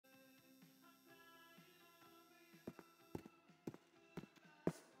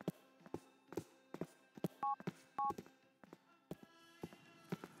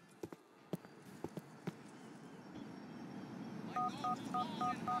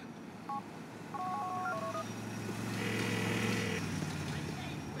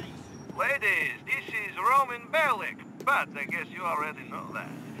Ladies, this is Roman Berlik, but I guess you already know that.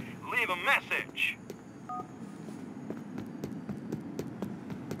 Leave a message.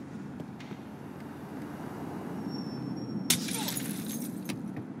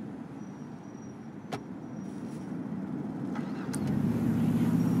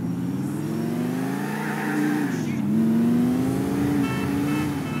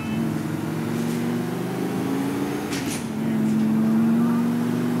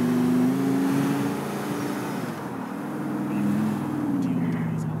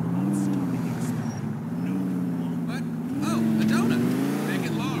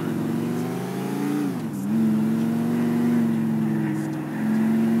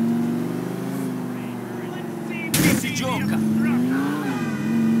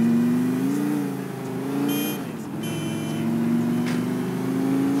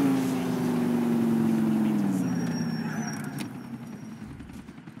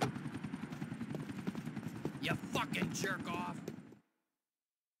 You fucking jerk off!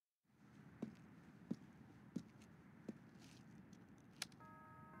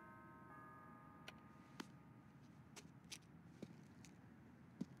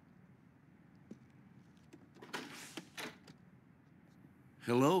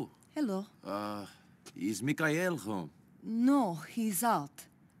 Hello. Hello. Is Mikhail home? No, he's out.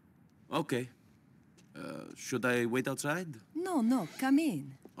 Okay. Should I wait outside? No, come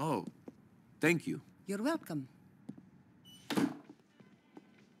in. Oh, thank you. You're welcome.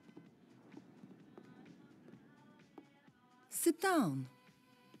 Sit down.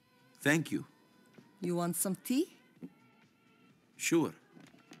 Thank you. You want some tea? Sure.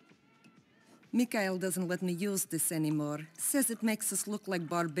 Mikhail doesn't let me use this anymore. Says it makes us look like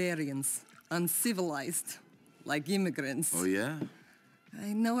barbarians. Uncivilized. Like immigrants. Oh, yeah?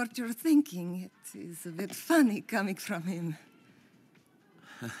 I know what you're thinking. It is a bit funny coming from him.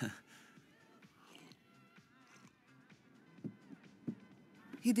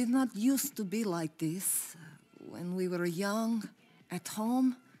 He did not used to be like this. When we were young, at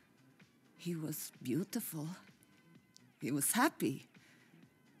home, he was beautiful. He was happy.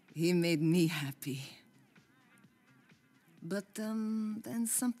 He made me happy. But then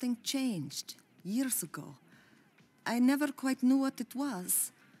something changed, years ago. I never quite knew what it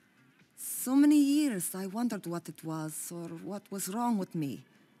was. So many years I wondered what it was, or what was wrong with me,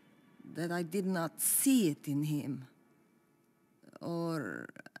 that I did not see it in him. Or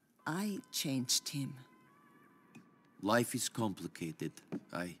I changed him. Life is complicated.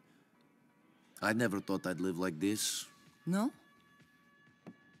 I never thought I'd live like this. No?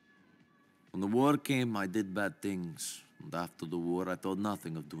 When the war came, I did bad things. And after the war, I thought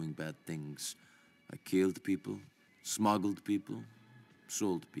nothing of doing bad things. I killed people, smuggled people,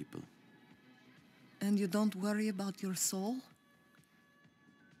 sold people. And you don't worry about your soul?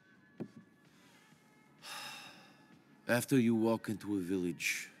 After you walk into a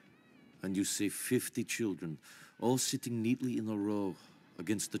village, and you see 50 children, all sitting neatly in a row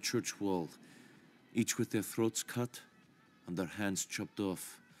against the church wall, each with their throats cut and their hands chopped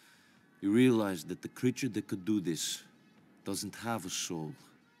off, you realize that the creature that could do this doesn't have a soul.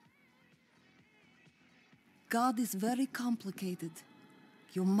 God is very complicated.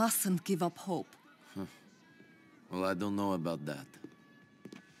 You mustn't give up hope. Huh. Well, I don't know about that.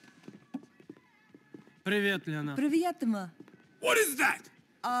 Привет, Лена. Привет, Emma. What is that?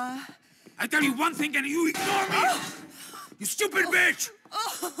 I tell you one thing and you ignore me! You stupid bitch!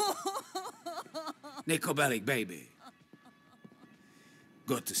 Nico Bellic, baby.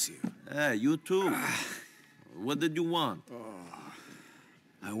 Good to see you. Hey, you too. What did you want?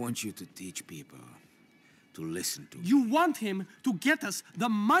 I want you to teach people to listen to me. You want him to get us the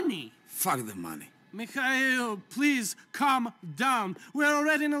money. Fuck the money. Mikhail, please calm down. We're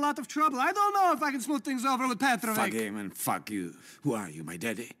already in a lot of trouble. I don't know if I can smooth things over with Petrovic. Fuck him and fuck you. Who are you, my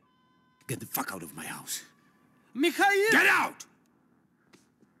daddy? Get the fuck out of my house. Mikhail! Get out!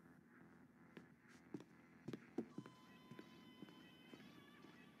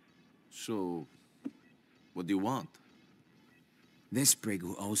 So, what do you want? This prig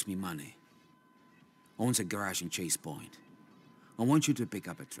who owes me money owns a garage in Chase Point. I want you to pick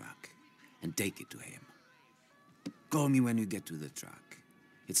up a truck and take it to him. Call me when you get to the truck.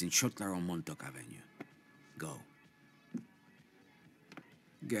 It's in Schottler on Montauk Avenue. Go.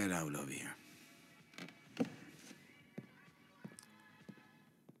 Get out of here.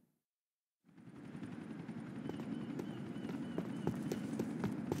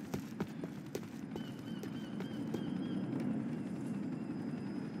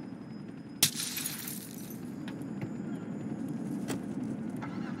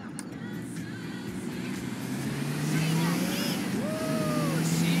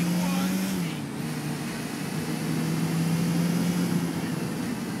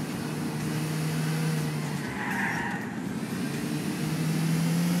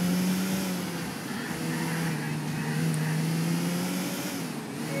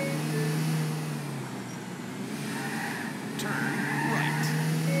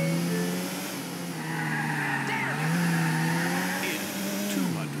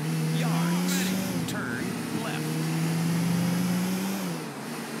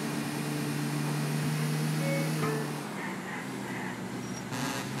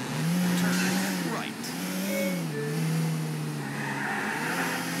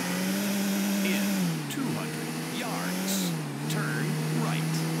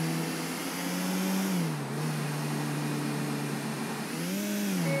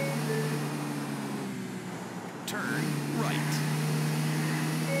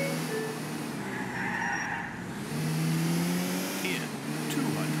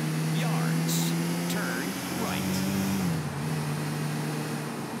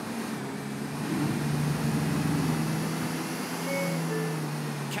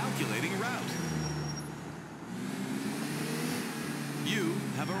 Calculating route. You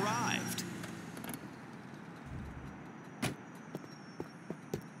have arrived.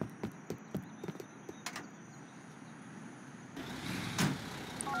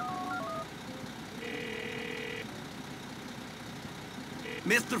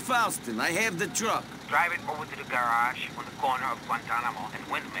 Mr. Faustin, I have the truck. Drive it over to the garage on the corner of Guantanamo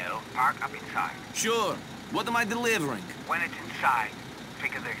and Windmill. Park up inside. Sure. What am I delivering? When it's inside,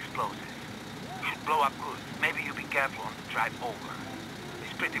 figure the explosives. Should blow up good. Maybe you be careful on the drive over.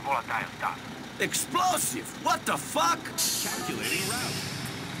 It's pretty volatile stuff. Explosive? What the fuck? Calculating route.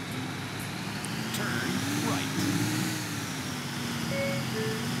 Turn right.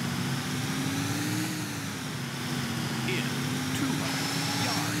 In 200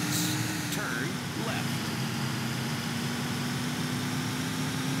 yards, turn left.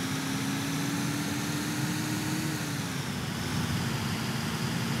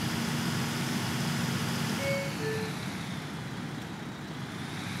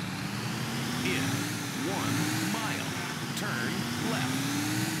 In 1 mile, turn left.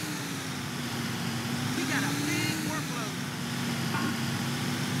 We got a big workload.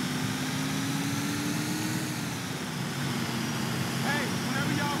 Hey,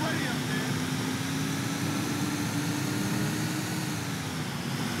 whenever y'all ready up there.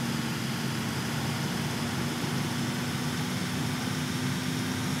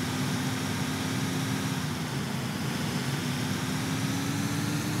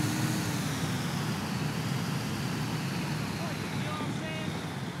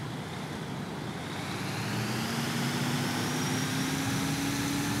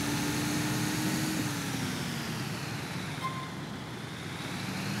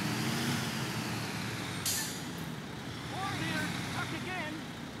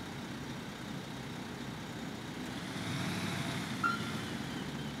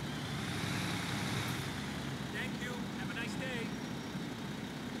 Thank you. Have a nice day.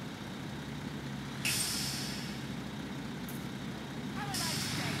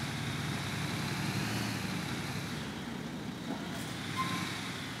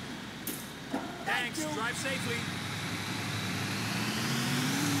 Thanks. Drive safely.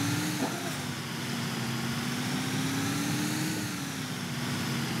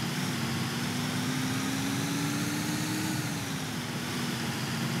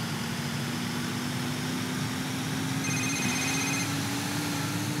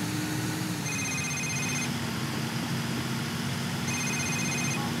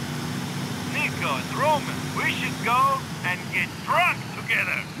 Nico and Roman, we should go and get drunk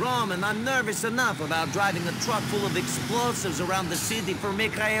together. Roman, I'm nervous enough about driving a truck full of explosives around the city for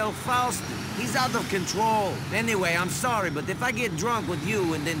Mikhail Faustin. He's out of control. Anyway, I'm sorry, but if I get drunk with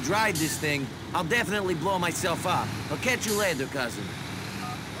you and then drive this thing, I'll definitely blow myself up. I'll catch you later, cousin.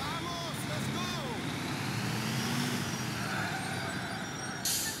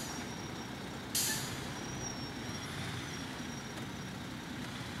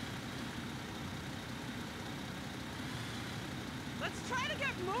 Let's try to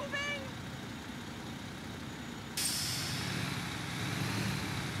get moving!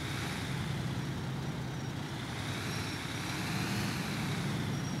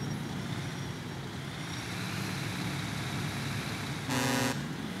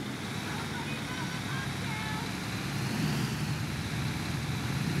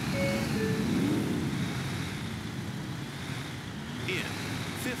 In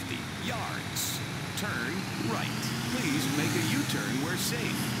 50 yards, turn right. Please make a U-turn where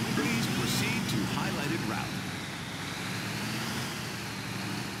safe. Please proceed to highlighted route.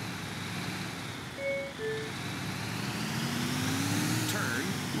 Turn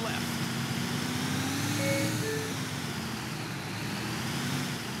left.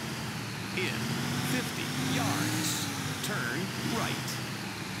 In 50 yards, turn right.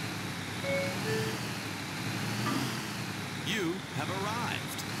 You have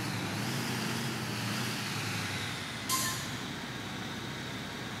arrived.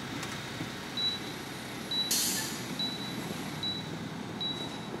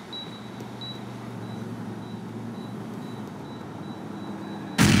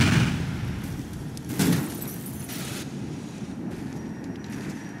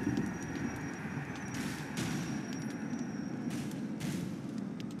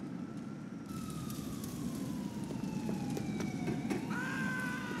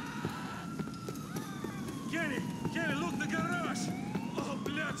 Kenny, look, the garage! Oh,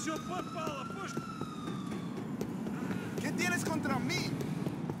 блядь, все попало, пусть... ¿Qué tienes contra mí?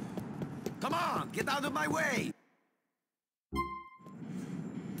 Come on, get out of my way!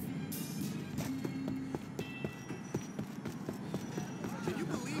 Can you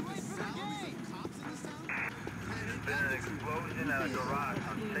believe Been an explosion at a garage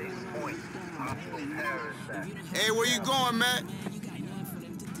on Chase Point. Possible terrorist attack. Hey, where you going, man?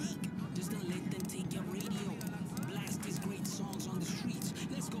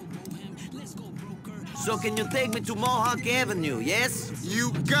 So can you take me to Mohawk Avenue, yes?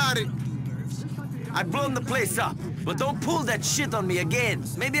 You got it. I've blown the place up, but don't pull that shit on me again.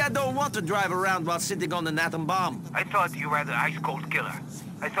 Maybe I don't want to drive around while sitting on an atom bomb. I thought you were the ice-cold killer.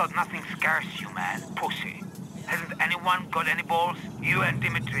 I thought nothing scares you, man. Pussy. Hasn't anyone got any balls? You and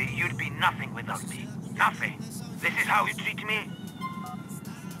Dimitri, you'd be nothing without me. Nothing. This is how you treat me?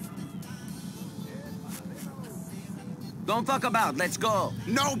 Don't fuck about, let's go.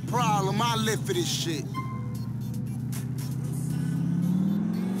 No problem, I'll live for this shit.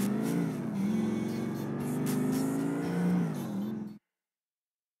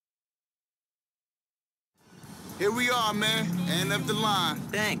 Here we are, man. End of the line.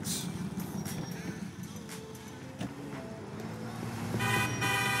 Thanks.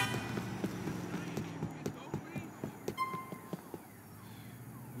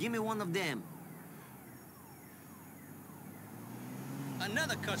 Give me one of them.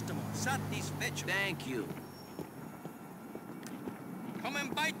 Another customer, satisfecho. Thank you. Come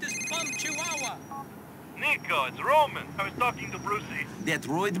and bite this bum chihuahua. Nico, it's Roman. I was talking to Brucie. That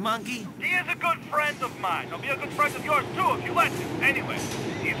roid monkey? He is a good friend of mine. He'll be a good friend of yours too if you let him. Anyway,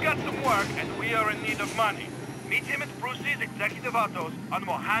 he's got some work and we are in need of money. Meet him at Brucie's Executive Autos on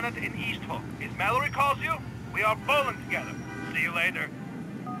Mohannet in East Hook. If Mallory calls you, we are bowling together. See you later.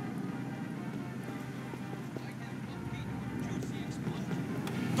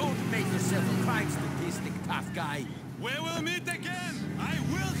 Don't make yourself a crime statistic, tough guy. We will meet again. I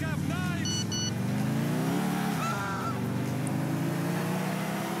will have knives.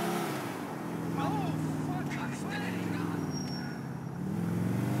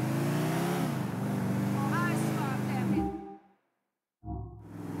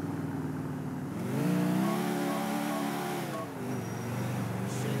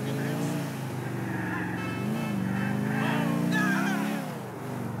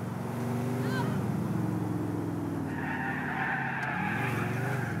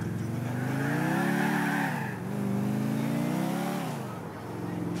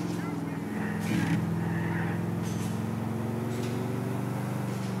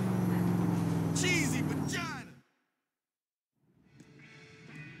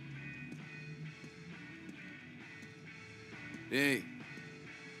 Hey.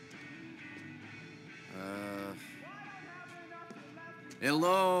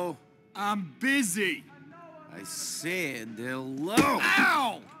 Hello? I'm busy. I said hello.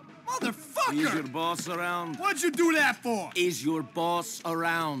 Ow! Motherfucker! Is your boss around? What'd you do that for? Is your boss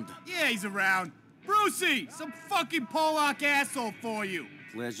around? Yeah, he's around. Brucie, some fucking Polak asshole for you.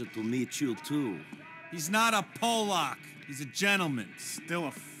 Pleasure to meet you, too. He's not a Polak. He's a gentleman. Still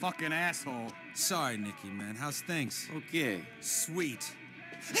a fucking asshole. Sorry, Nicky, man. How's things? Okay. Sweet.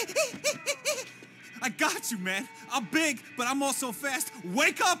 I got you, man. I'm big, but I'm also fast.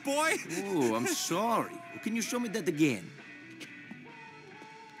 Wake up, boy! Oh, I'm sorry. Can you show me that again?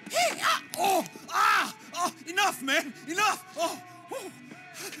 Oh! Enough, man! Enough! Oh!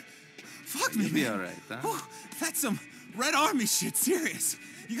 Fuck me, You'll be man. all right, huh? Oh, that's some Red Army shit, serious.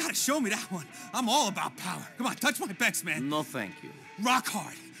 You gotta show me that one. I'm all about power. Come on, touch my bench, man. No, thank you. Rock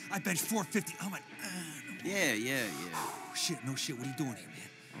hard. I bench 450. I'm like, Yeah. Oh, shit, no shit. What are you doing here,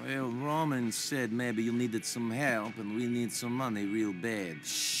 man? Well, Roman said maybe you needed some help, and we need some money real bad.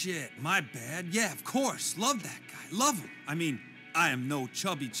 Shit, my bad. Yeah, of course. Love that guy. Love him. I mean, I am no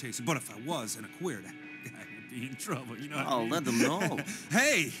chubby chaser, but if I was and a queer, that guy would be in trouble, you know what I mean? Let them know.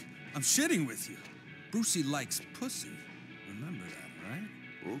 Hey, I'm shitting with you. Brucie likes pussy. Remember that, all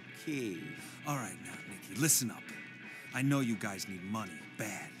right? Okay. All right now, Nicky, listen up. I know you guys need money,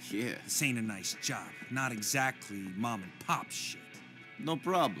 bad. Yeah. This ain't a nice job. Not exactly mom and pop shit. No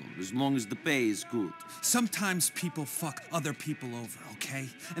problem, as long as the pay is good. Sometimes people fuck other people over, okay?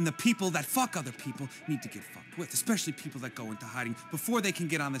 And the people that fuck other people need to get fucked with, especially people that go into hiding before they can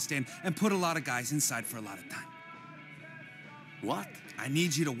get on the stand and put a lot of guys inside for a lot of time. What? I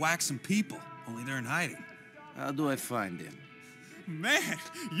need you to whack some people, only they're in hiding. How do I find them? Man,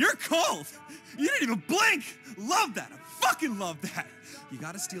 you're cold. You didn't even blink. Love that. I fucking love that. You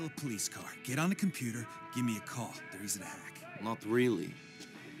gotta steal a police car, get on the computer, give me a call. They're easy to hack. Not really.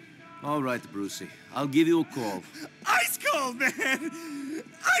 All right, Brucie. I'll give you a call. Ice cold, man!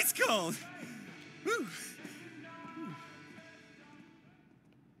 Ice cold! Whew.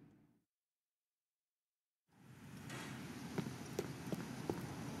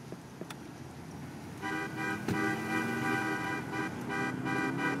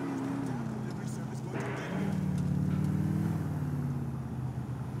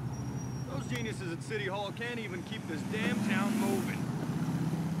 geniuses at City Hall can't even keep this damn town moving.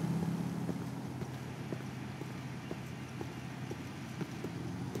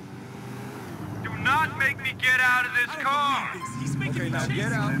 Do not make me get out of this car! He's making Okay, me now chase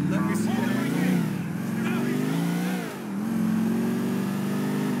get out. him. Let me see it.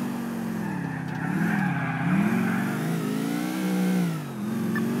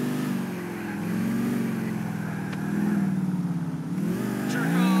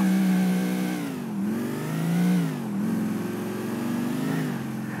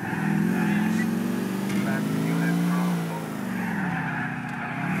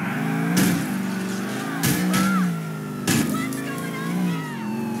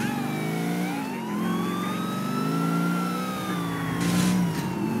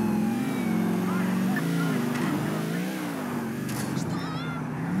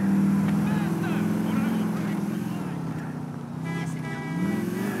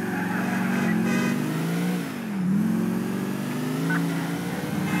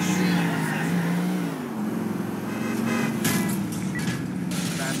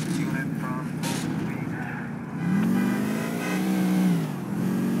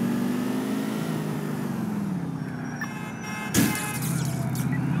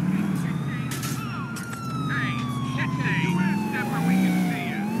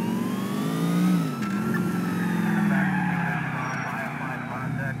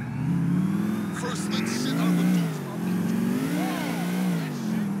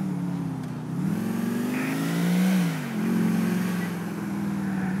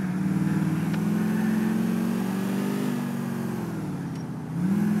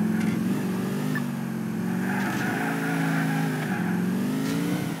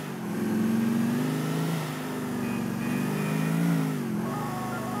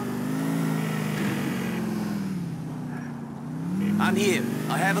 I'm here.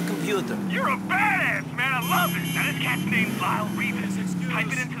 I have a computer. You're a badass, man. I love it. Now, this cat's name's LYLE RIVAS. Type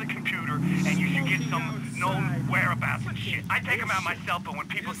it into the computer, and you should get some known whereabouts and shit. I take them out myself, but when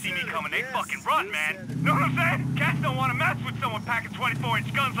people see me coming, they fucking run, man. Know what I'm saying? Cats don't want to mess with someone packing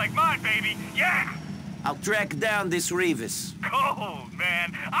 24-inch guns like mine, baby. Yeah! I'll track down this Rivas. Cold,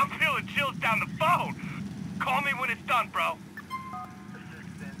 man. I'm feeling chills down the phone. Call me when it's done, bro.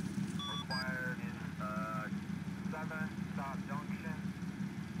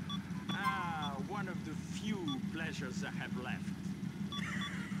 One of the few pleasures I have left.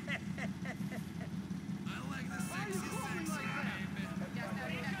 I like the sexy.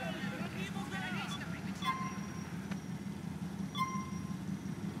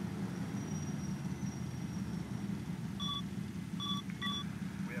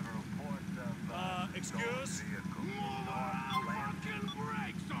 We have a report of, Excuse? I'll fucking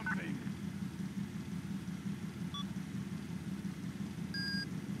break something!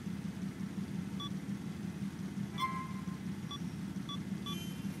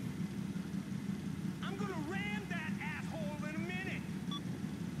 I'm gonna ram that asshole in a minute!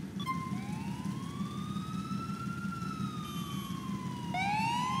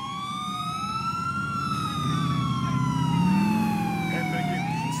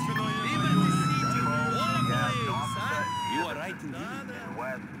 You are right indeed.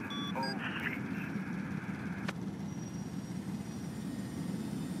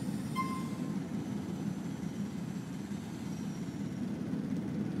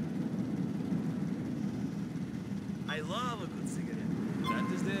 I love a good cigarette.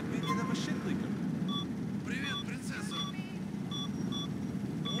 That is the opinion of a shit licker. Привет, принцесса.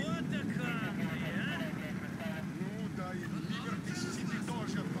 What the fuck, yeah? Ну да, и Liberty City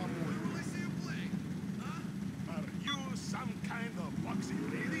тоже, по-моему. Are you some kind of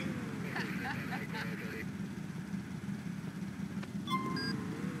boxing lady?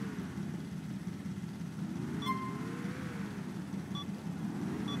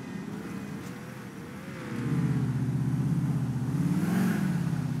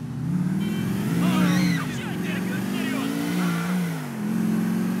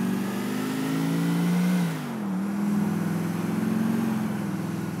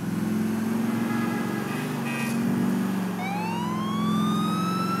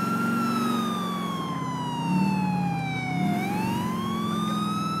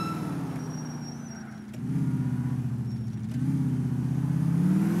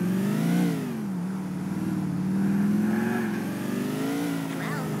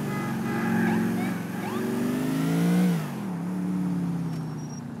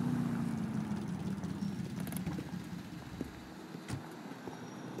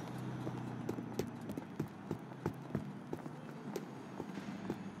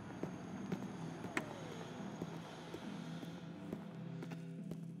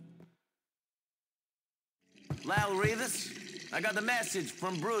 LYLE RIVAS, I got a message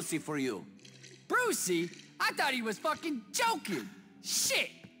from Brucie for you. Brucie? I thought he was fucking joking. Shit!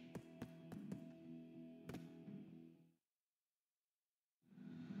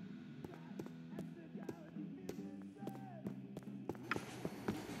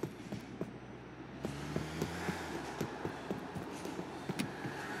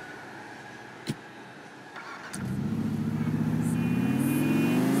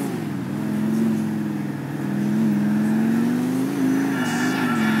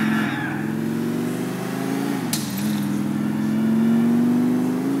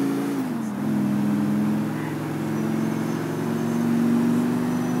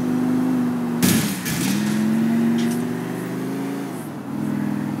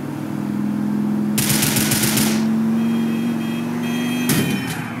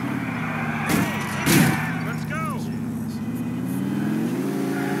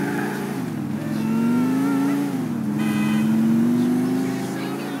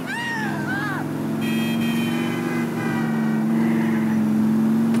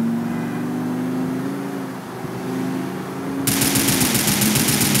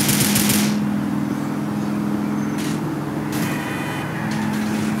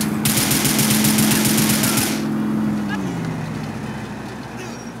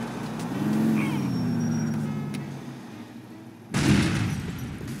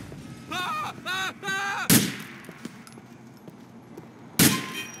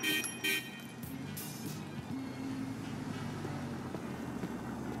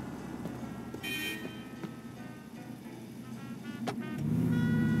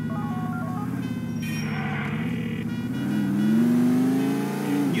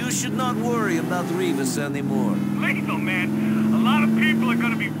 Should not worry about Rivas anymore. Lethal, man. A lot of people are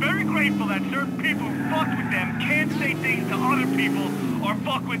gonna be very grateful that certain people who fucked with them can't say things to other people or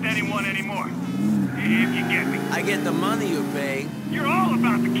fuck with anyone anymore. If you get me. I get the money you're paying. You're all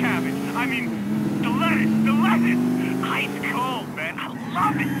about the cabbage. I mean, the lettuce. Ice cold, man. I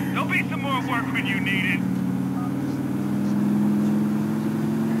love it. There'll be some more work when you need it.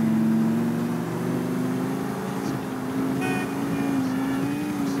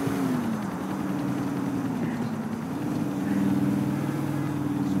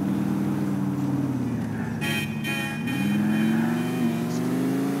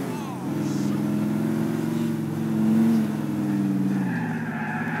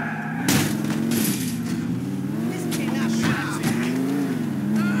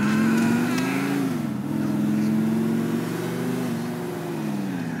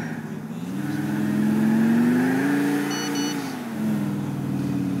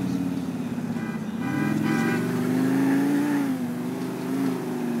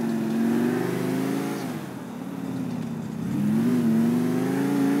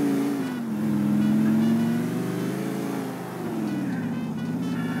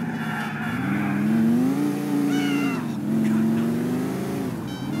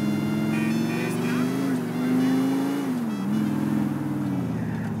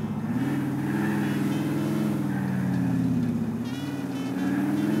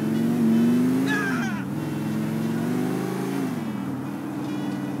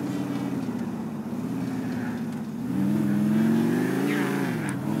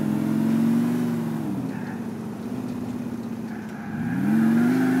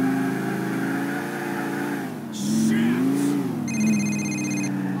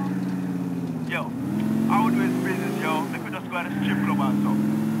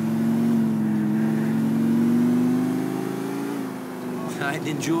 I'd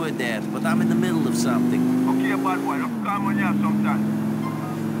enjoy that, but I'm in the middle of something. Okay, bad boy. Don't come on here sometime.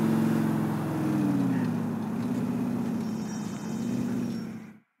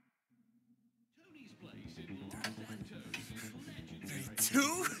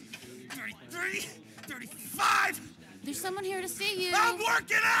 There's someone here to see you. I'm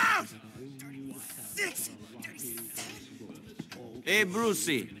working out! 36, 37. Hey,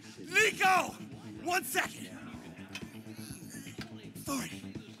 Brucie. Nico! 1 second. 40.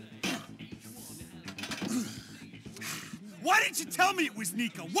 Why didn't you tell me it was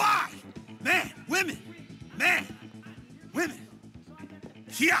Nico? Why? Man, women. Man, women.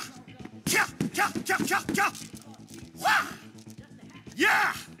 Kia! Kia! Kia! Kia! Kia! Kia! Wah!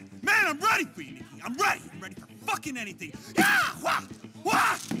 Yeah! Man, I'm ready for you, Nikki. I'm ready. I'm ready for fucking anything. Yeah! Wah!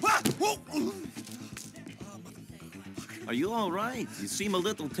 Wah! Wah! Whoa! Are you all right? You seem a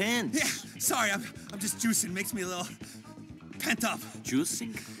little tense. Yeah, sorry, I'm just juicing. Makes me a little pent up.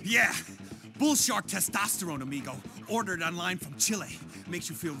 Juicing? Yeah. Bull shark testosterone, amigo. Ordered online from Chile. Makes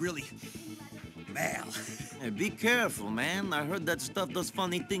you feel really male. Hey, be careful, man. I heard that stuff does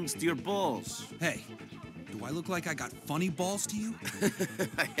funny things to your balls. Hey, do Do I look like I got funny balls to you?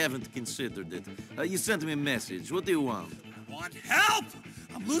 I haven't considered it. You sent me a message. What do you want? I want help!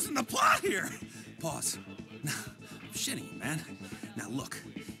 I'm losing the plot here! Pause. Nah, I'm shitting you, man. Now look,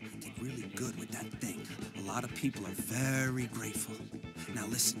 you did really good with that thing. A lot of people are very grateful. Now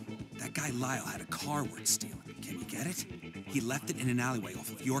listen, that guy Lyle had a car worth stealing. Can you get it? He left it in an alleyway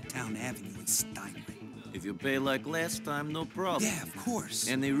off of Yorktown Avenue in Steinway. If you pay like last time, no problem. Yeah, of course.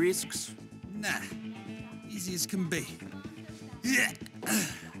 Any risks? Nah, easy as can be. Yeah.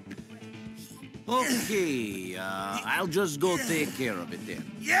 Okay, I'll just go take care of it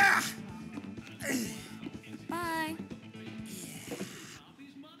then. Yeah! Bye.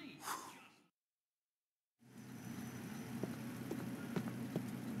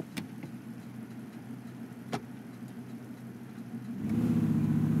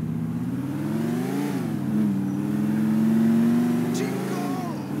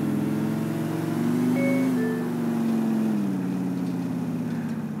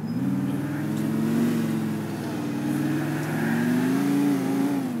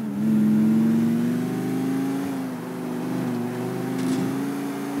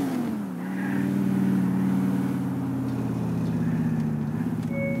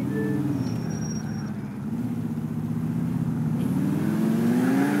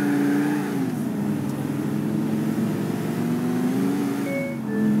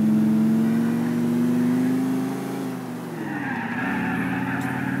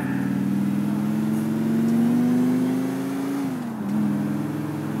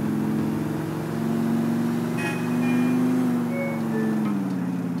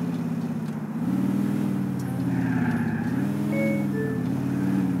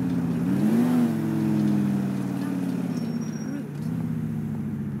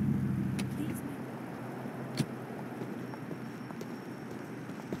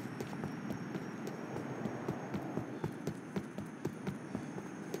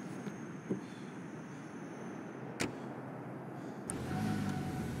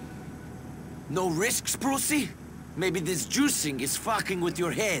 No risks, Brucie? Maybe this juicing is fucking with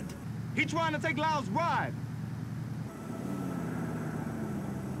your head. He trying to take Lyle's ride.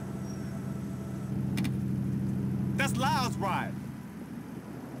 That's Lyle's ride.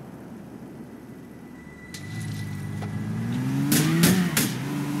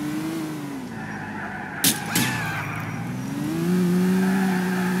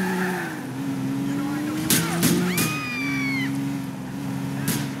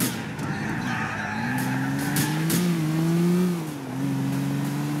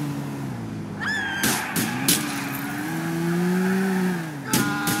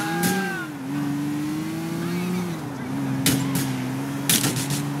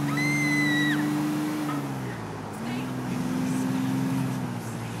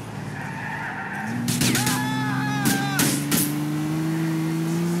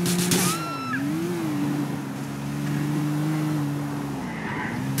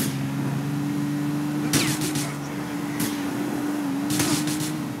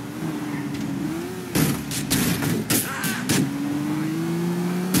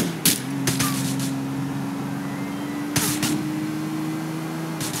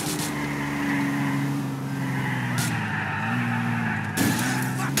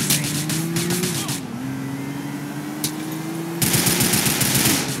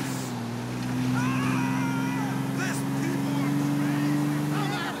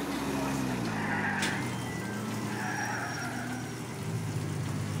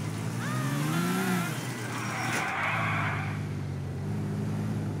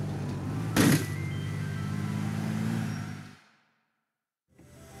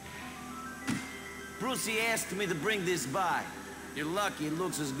 Brucie asked me to bring this by. You're lucky it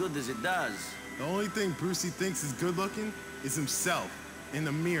looks as good as it does. The only thing Brucie thinks is good looking is himself in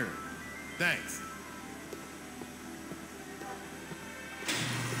the mirror. Thanks.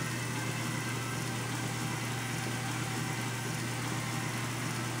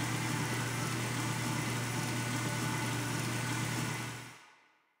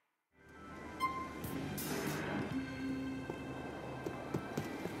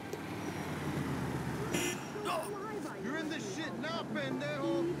 You're in this shit now,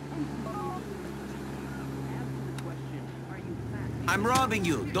 pendejo. I'm robbing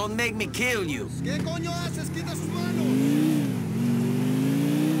you. Don't make me kill you. ¿Qué coño haces? Quita sus manos.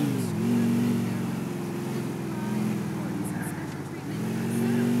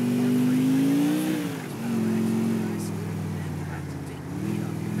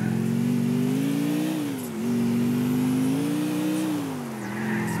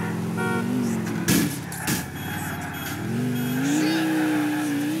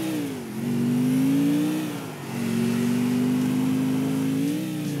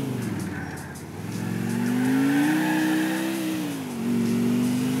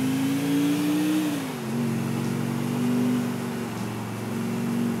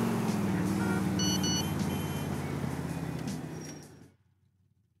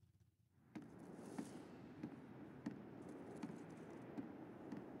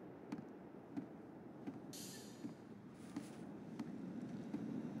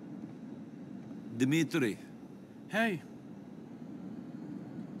 Dmitri. Hey.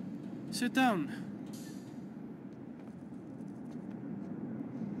 Sit down.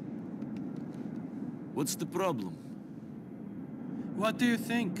 What's the problem? What do you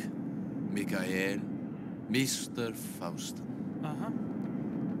think? Mikhail, Mr. Faustin. Uh-huh.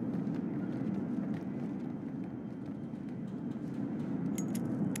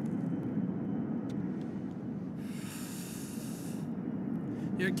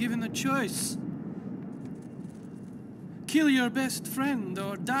 You're given a choice. Kill your best friend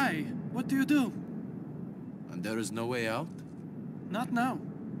or die. What do you do? And there is no way out? Not now.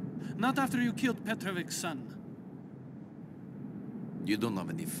 Not after you killed Petrovic's son. You don't have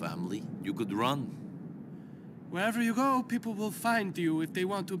any family. You could run. Wherever you go, people will find you if they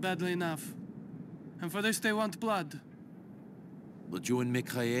want to badly enough. And for this they want blood. But you and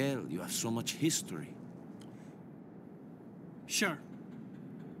Mikhail, you have so much history. Sure.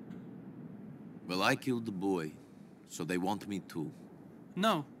 Well, I killed the boy, so they want me too.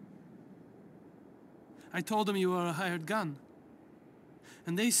 No. I told them you were a hired gun.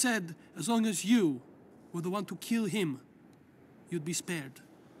 And they said, as long as you were the one to kill him, you'd be spared.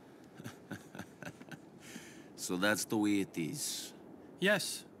 So that's the way it is.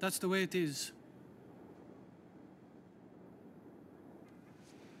 Yes, that's the way it is.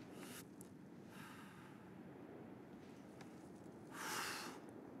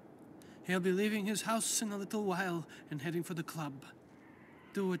 He'll be leaving his house in a little while and heading for the club.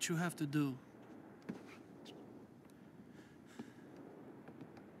 Do what you have to do.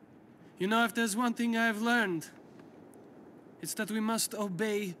 You know, if there's one thing I've learned, it's that we must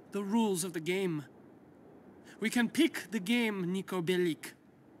obey the rules of the game. We can pick the game, Niko Bellic,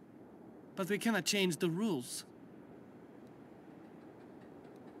 but we cannot change the rules.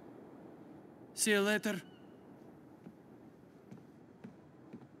 See you later.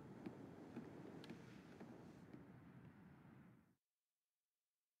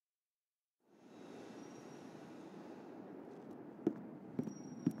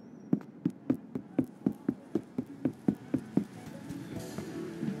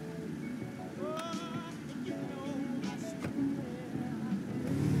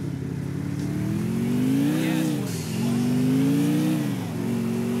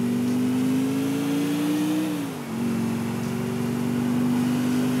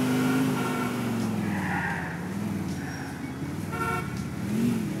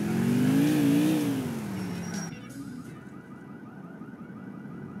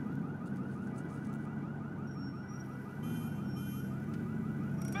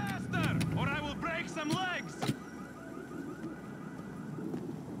 Or I will break some legs!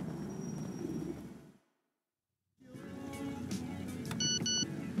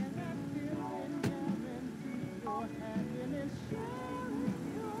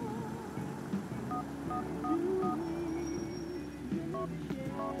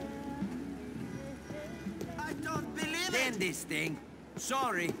 I don't believe it! Then this thing.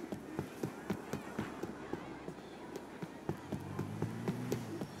 Sorry.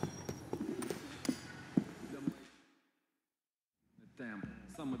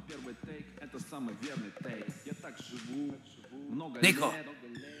 Самый первый тейк — это самый верный тейк. Я так живу много Nico. лет.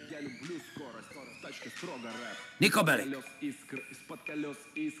 Я люблю скорость, в тачке строго рэп. Nico Bellic. Колес искры, из-под колес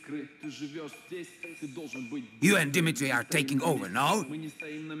искры. Ты живешь здесь, ты должен быть... You and Dmitri are taking over, no? Мы не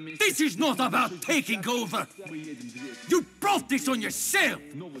стоим на месте. This is not about taking over! You brought this on yourself!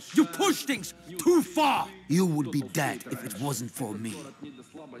 You pushed things too far! You would be dead if it wasn't for me.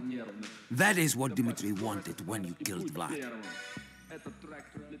 That is what Dmitri wanted when you killed Vlad.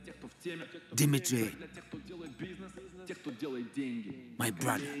 Dmitri, my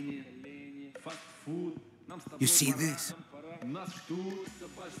brother. You see this?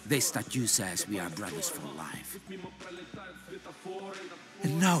 This tattoo says we are brothers for life.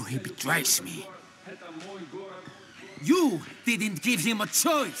 And now he betrays me. You didn't give him a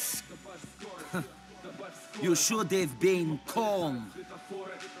choice. You should have been calm.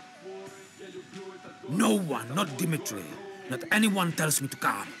 No one, not Dmitri, not anyone tells me to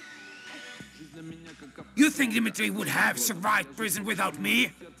calm. You think Dmitri would have survived prison without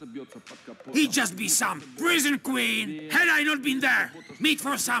me? He'd just be some prison queen had I not been there. Meat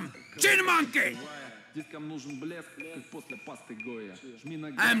for some chin monkey!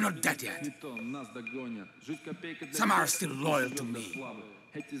 I'm not dead yet. Some are still loyal to me.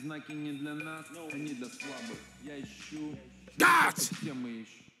 Guards!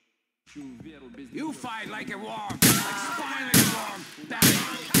 You fight like a worm, like spineless worm.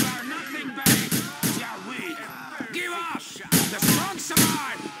 You are nothing, baby. You are weak. Give up! The strong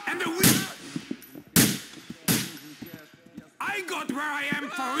survive, and the weak... I got where I am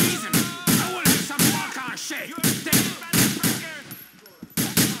for a reason. I will have some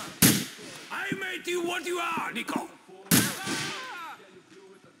you what you are, Nico.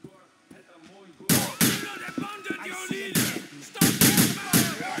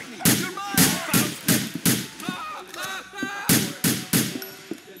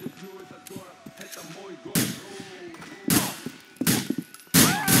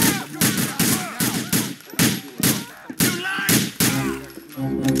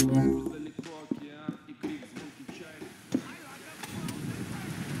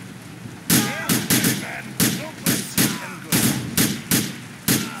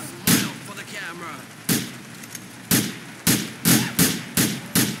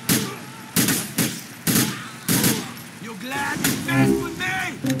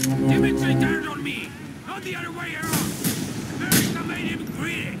 Dimitri turned on me, not the other way around. America made him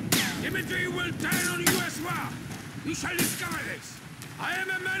greedy. Dimitri will turn on you as well. You shall discover this. I am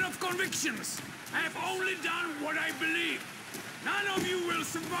a man of convictions. I have only done what I believe. None of you will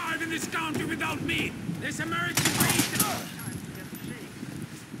survive in this country without me. This American breed.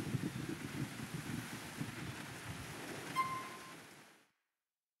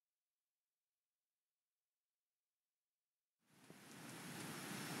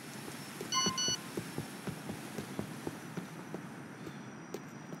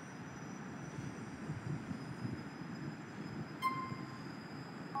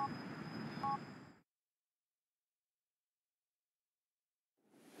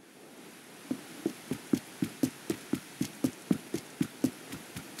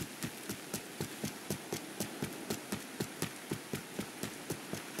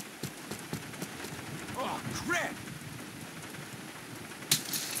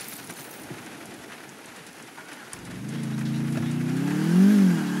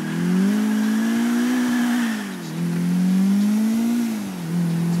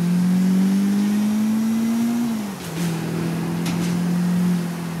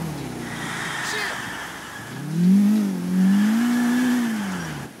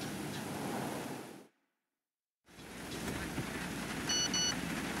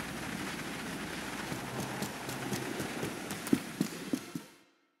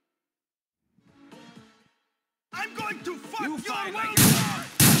 You fight like you are.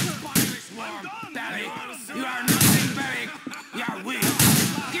 Virus worm, Daddy. You are nothing big. You are weak.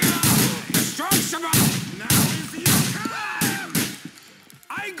 Give up. The strong survive. Now is your time.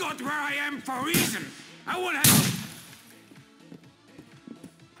 I got where I am for a reason. I would have.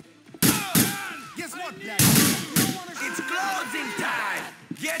 Guess what, Daddy? It's closing time.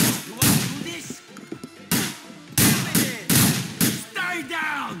 Get. You want to do this? Stay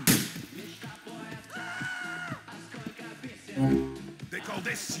down. They call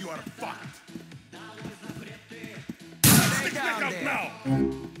this you are fucked. Stay Stick down out there. now.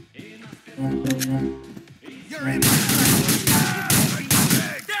 You're in.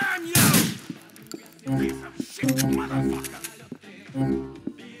 Damn you! Piece of shit, motherfucker.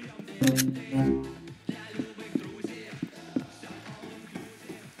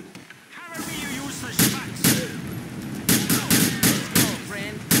 Cover me, you useless schmucks. Let's go,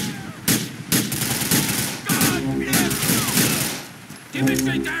 friend. God damn!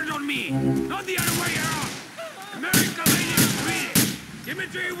 Dimitri turned on me, not the other way around. America made him greedy.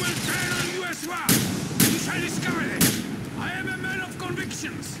 Dimitri will turn on you as well. You shall discover this. I am a man of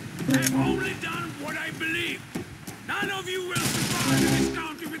convictions. I have only done what I believe. None of you will survive in this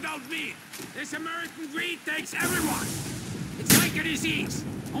country without me. This American greed takes everyone. It's like a disease.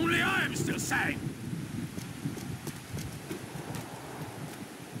 Only I am still sane.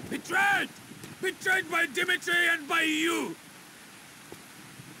 Betrayed! Betrayed by Dimitri and by you!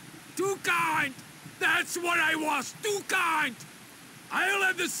 Too kind! That's what I was! Too kind! I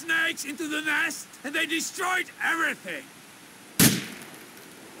let the snakes into the nest and they destroyed everything!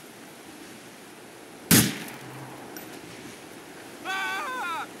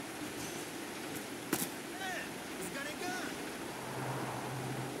 Ah! He's got a gun.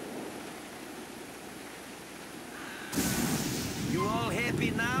 You all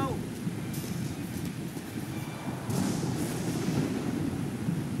happy now?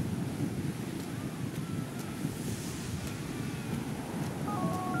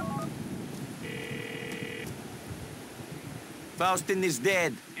 Faustin is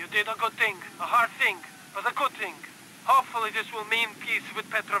dead. You did a good thing, a hard thing, but a good thing. Hopefully this will mean peace with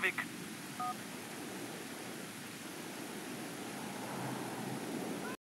Petrovic.